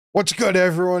What's good,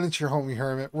 everyone? It's your homie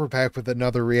Hermit. We're back with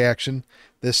another reaction.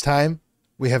 This time,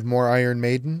 we have more Iron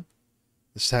Maiden.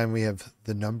 This time, we have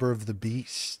The Number of the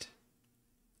Beast.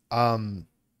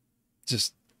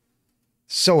 Just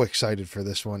so excited for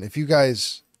this one. If you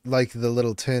guys like the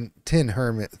little tin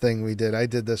hermit thing we did, I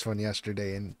did this one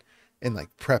yesterday in like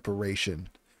preparation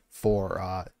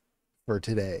for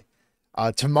today.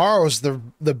 Tomorrow's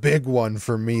the big one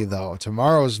for me though.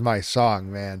 Tomorrow's my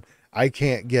song, man. I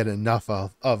can't get enough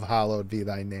of Hallowed Be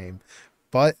Thy Name.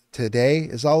 But today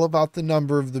is all about the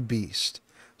number of the beast.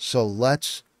 So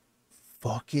let's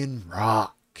fucking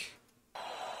rock.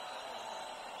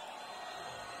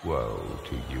 Woe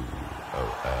to you,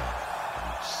 O earth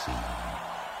and sea,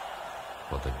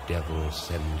 for the devil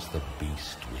sends the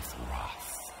beast with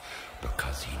wrath,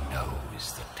 because he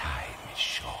knows the time is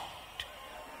short.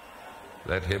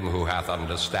 Let him who hath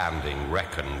understanding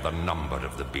reckon the number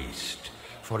of the beast,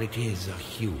 for it is a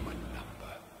human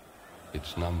number.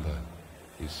 Its number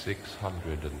is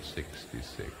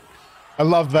 666. I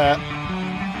love that.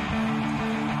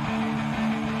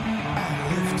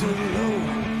 I lived alone.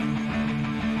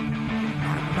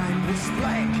 My mind was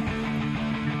blank.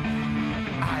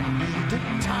 I needed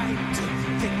time to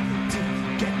think, to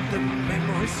get the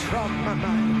memories from my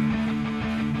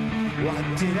mind. What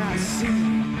did I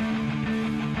see?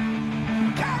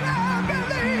 Can I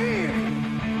believe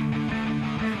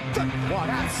that what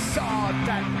I saw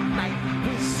that night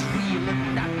was real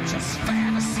and not just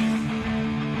fantasy?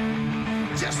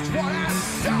 Just what I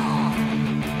saw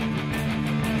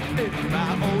in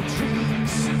my old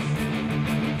dreams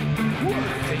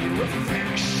were the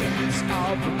reflections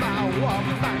of my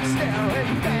woman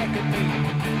staring back at me.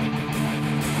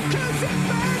 'Cause in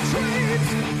my dreams,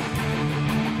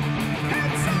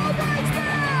 it's always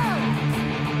there.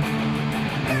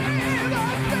 The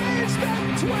face that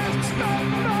twists my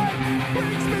mind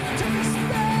brings me to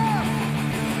despair.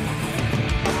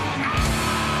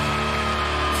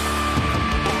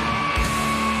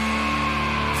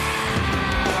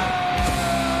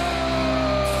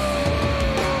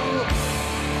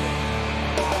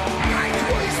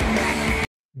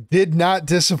 Did not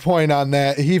disappoint on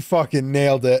that. He fucking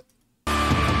nailed it.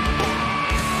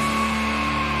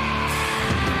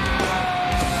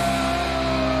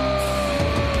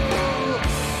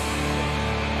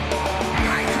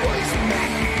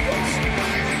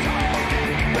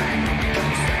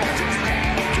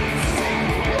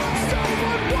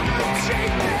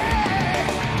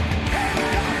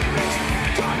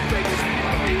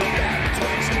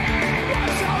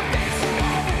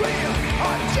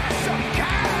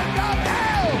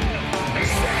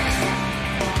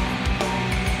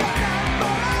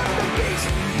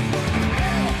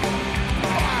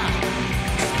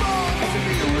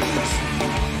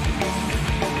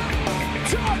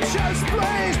 Torches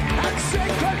blazed and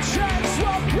sacred chants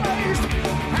were praised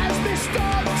as they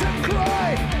start to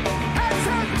cry as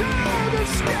under the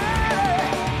sky.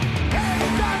 And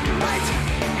that night,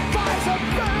 fires are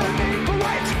burning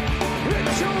bright.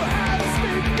 Ritual has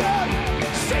begun.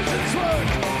 Satan's work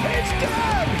is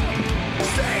done.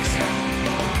 Six,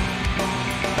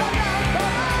 the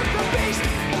number of the beast.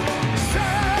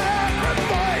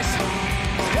 Sacrifice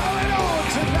is going on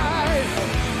tonight.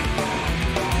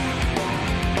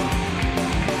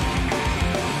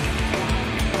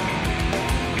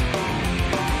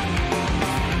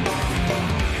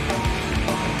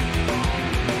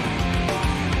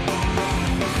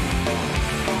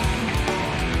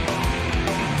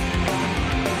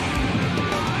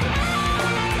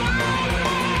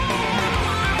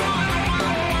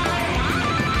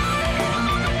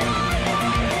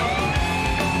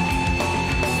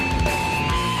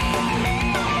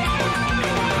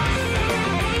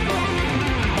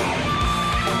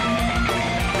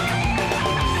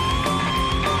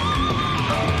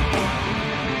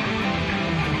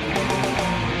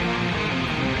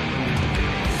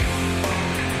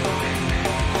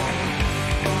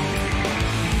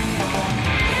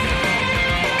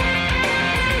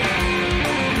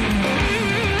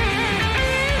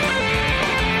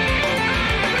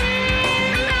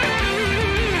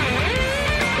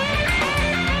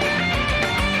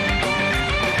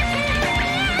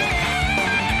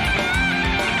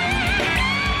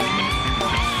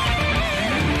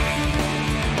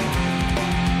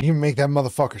 He can make that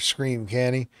motherfucker scream,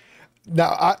 can he?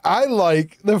 Now, I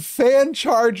like the fan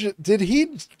charge. Did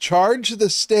he charge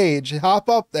the stage, hop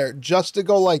up there just to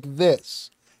go like this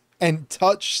and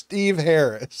touch Steve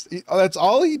Harris? That's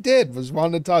all he did, was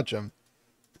want to touch him.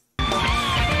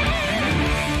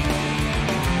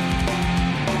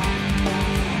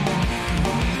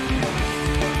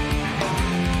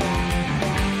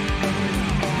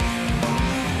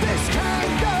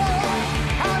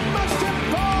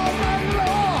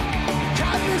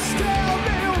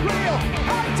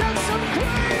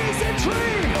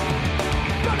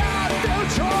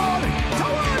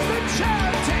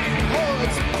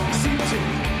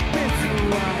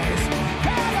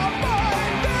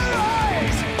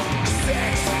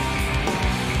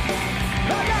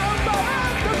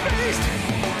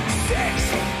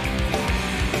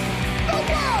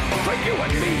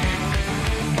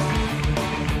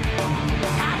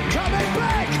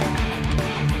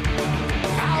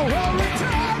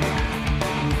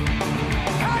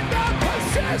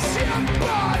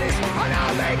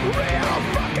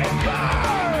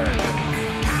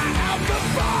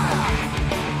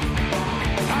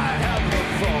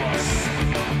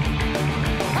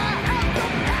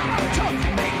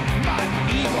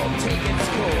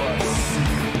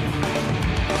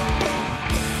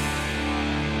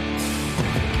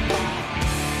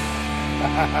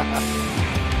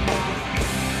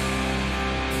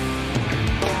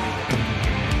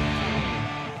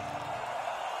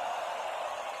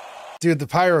 Dude, the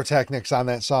pyrotechnics on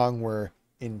that song were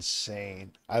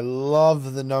insane. I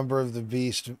love the Number of the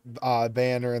Beast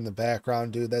banner in the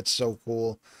background, dude. That's so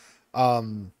cool. Or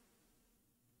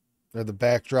the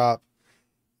backdrop.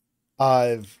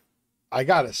 I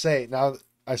gotta say, now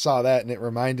I saw that and it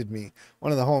reminded me,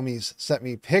 one of the homies sent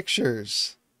me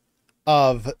pictures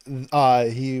of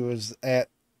he was at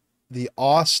the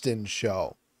Austin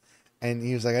show, and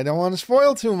he was like, I don't want to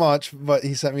spoil too much, but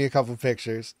he sent me a couple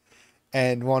pictures,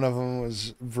 and one of them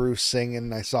was Bruce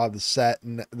singing. I saw the set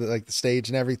and like the stage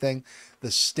and everything.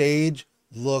 The stage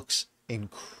looks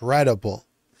incredible.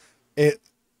 It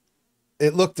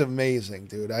looked amazing,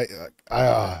 dude. If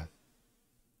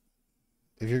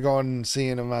you're going and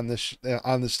seeing him on this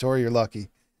tour, you're lucky.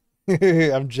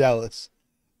 I'm jealous.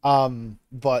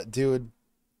 But dude,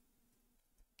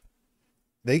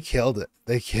 they killed it.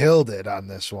 They killed it on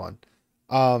this one.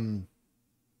 I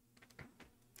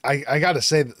gotta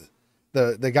say,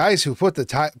 the guys who put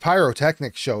the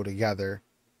pyrotechnics show together,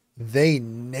 they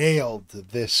nailed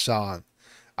this song.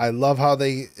 I love how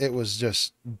it was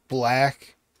just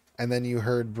black, and then you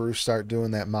heard Bruce start doing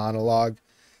that monologue.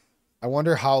 I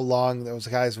wonder how long those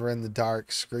guys were in the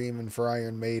dark screaming for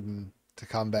Iron Maiden to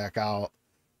come back out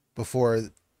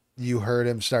before you heard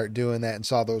him start doing that and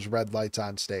saw those red lights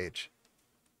on stage.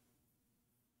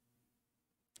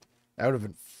 That would have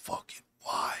been fucking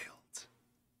wild.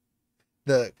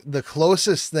 The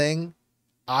closest thing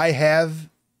I have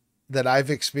that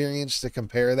I've experienced to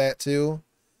compare that to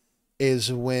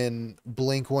is when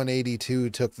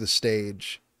Blink-182 took the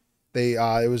stage.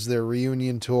 It was their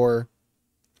reunion tour.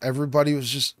 Everybody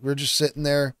was we're just sitting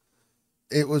there.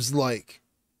 It was like,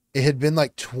 it had been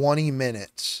like 20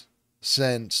 minutes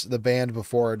since the band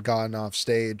before had gone off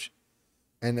stage.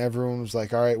 And everyone was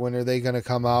like, all right, when are they going to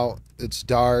come out? It's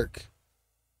dark.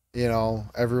 You know,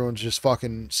 everyone's just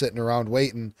fucking sitting around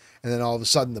waiting. And then all of a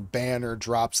sudden the banner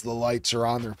drops, the lights are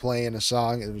on, they're playing a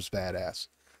song. It was badass.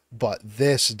 But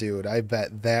this, dude, I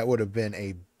bet that would have been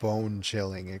a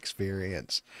bone-chilling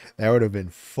experience. That would have been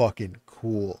fucking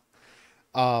cool.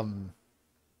 I'm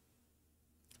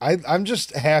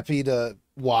just happy to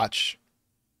watch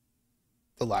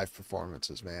the live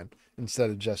performances, man, instead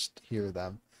of just hear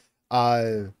them.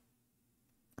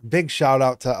 Big shout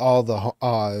out to all the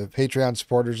Patreon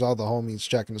supporters, all the homies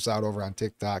checking us out over on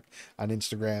TikTok, on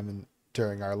Instagram, and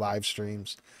during our live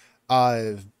streams.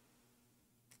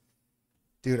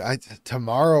 Dude,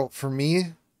 tomorrow's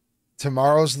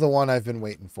the one I've been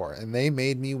waiting for, and they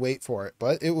made me wait for it,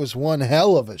 but it was one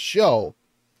hell of a show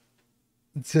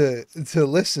to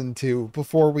listen to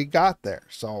before we got there.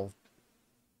 So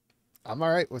I'm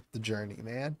all right with the journey,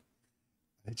 man.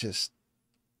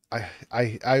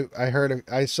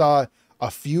 I saw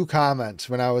a few comments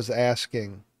when I was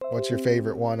asking what's your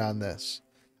favorite one on this.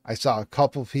 I saw a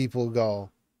couple people go,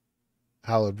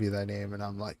 hallowed be thy name, and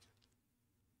I'm like,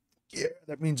 yeah,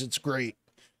 that means it's great.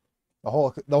 The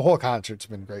whole concert's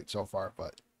been great so far,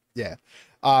 but yeah.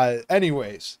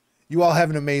 Anyways, you all have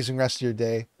an amazing rest of your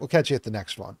day. We'll catch you at the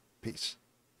next one. Peace.